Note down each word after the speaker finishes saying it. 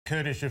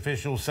Kurdish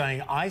officials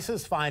saying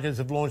ISIS fighters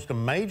have launched a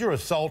major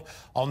assault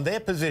on their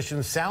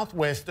position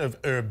southwest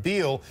of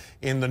Erbil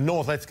in the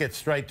north. Let's get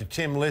straight to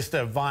Tim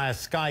Lister via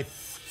Skype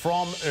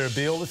from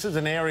Erbil. This is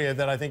an area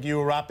that I think you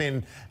were up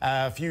in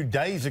a few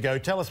days ago.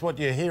 Tell us what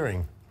you're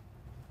hearing.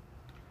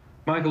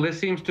 Michael, this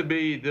seems to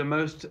be the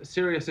most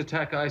serious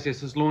attack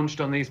ISIS has launched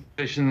on these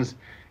positions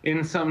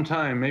in some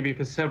time, maybe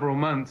for several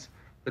months.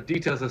 The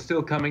details are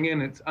still coming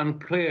in. It's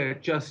unclear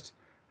just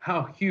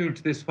how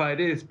huge this fight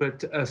is,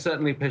 but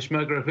certainly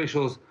Peshmerga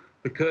officials,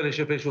 the Kurdish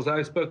officials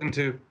I've spoken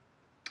to,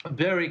 are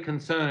very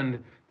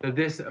concerned that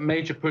this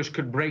major push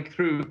could break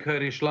through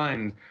Kurdish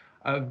lines.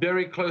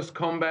 Very close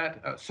combat,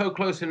 so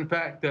close in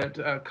fact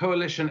that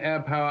coalition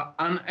air power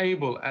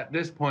unable at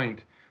this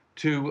point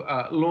to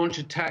launch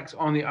attacks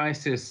on the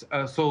ISIS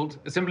assault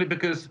simply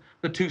because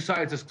the two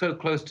sides are so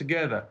close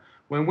together.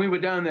 When we were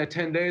down there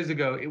 10 days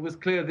ago, it was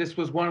clear this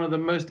was one of the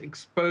most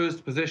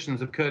exposed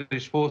positions of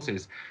Kurdish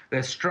forces.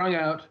 They're strung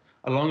out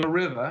along a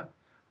river,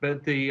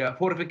 but the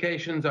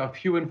fortifications are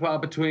few and far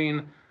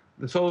between.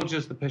 The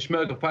soldiers, the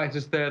Peshmerga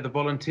fighters there, the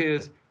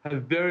volunteers,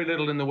 have very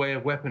little in the way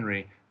of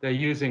weaponry. They're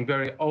using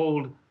very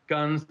old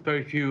guns,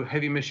 very few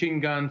heavy machine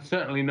guns,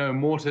 certainly no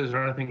mortars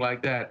or anything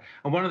like that.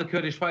 And one of the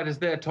Kurdish fighters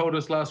there told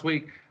us last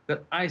week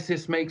that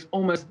ISIS makes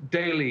almost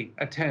daily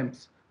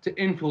attempts to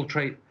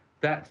infiltrate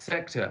that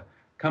sector,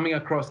 coming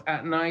across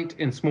at night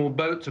in small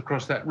boats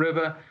across that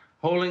river,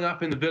 holding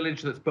up in the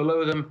village that's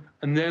below them,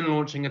 and then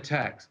launching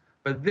attacks.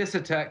 But this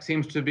attack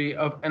seems to be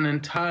of an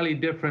entirely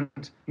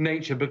different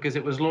nature because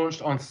it was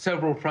launched on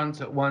several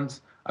fronts at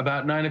once,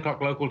 about 9 o'clock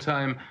local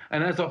time.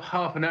 And as of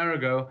half an hour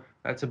ago,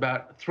 that's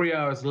about 3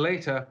 hours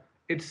later,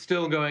 it's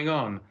still going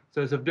on.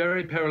 So it's a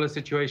very perilous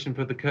situation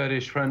for the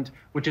Kurdish front,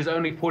 which is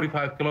only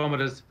 45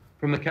 kilometers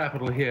from the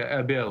capital here,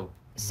 Erbil.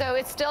 So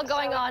it's still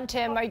going on,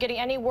 Tim. Are you getting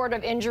any word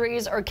of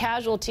injuries or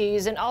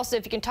casualties? And also,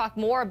 if you can talk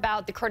more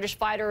about the Kurdish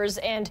fighters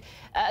and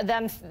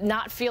them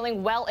not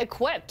feeling well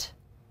equipped.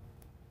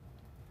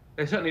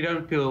 They certainly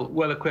don't feel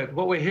well equipped.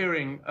 What we're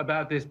hearing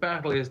about this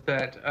battle is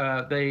that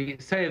they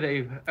say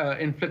they've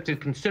inflicted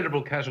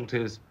considerable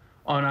casualties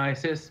on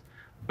ISIS,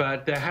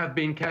 but there have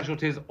been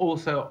casualties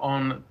also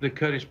on the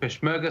Kurdish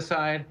Peshmerga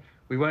side.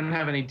 We won't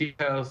have any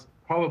details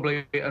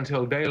probably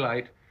until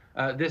daylight.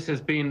 This has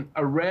been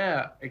a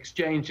rare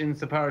exchange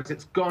insofar as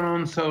it's gone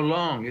on so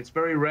long. It's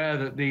very rare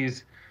that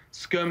these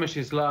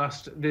skirmishes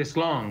last this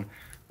long.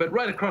 But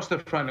right across the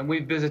front, and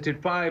we've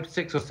visited 5,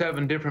 6, or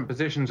 7 different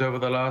positions over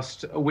the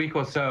last week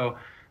or so,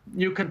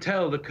 you can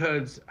tell the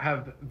Kurds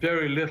have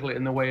very little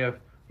in the way of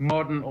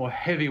modern or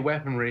heavy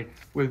weaponry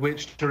with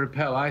which to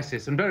repel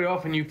ISIS. And very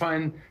often you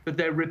find that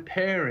they're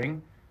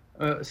repairing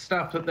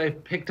stuff that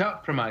they've picked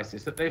up from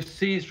ISIS, that they've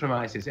seized from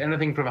ISIS,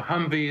 anything from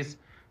Humvees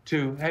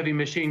to heavy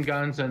machine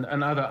guns and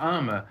other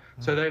armor.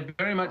 So they're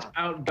very much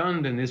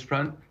outgunned in this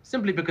front,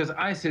 simply because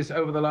ISIS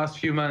over the last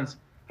few months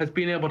has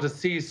been able to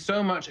seize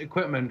so much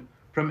equipment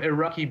from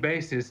Iraqi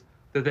bases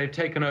that they've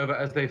taken over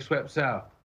as they've swept south.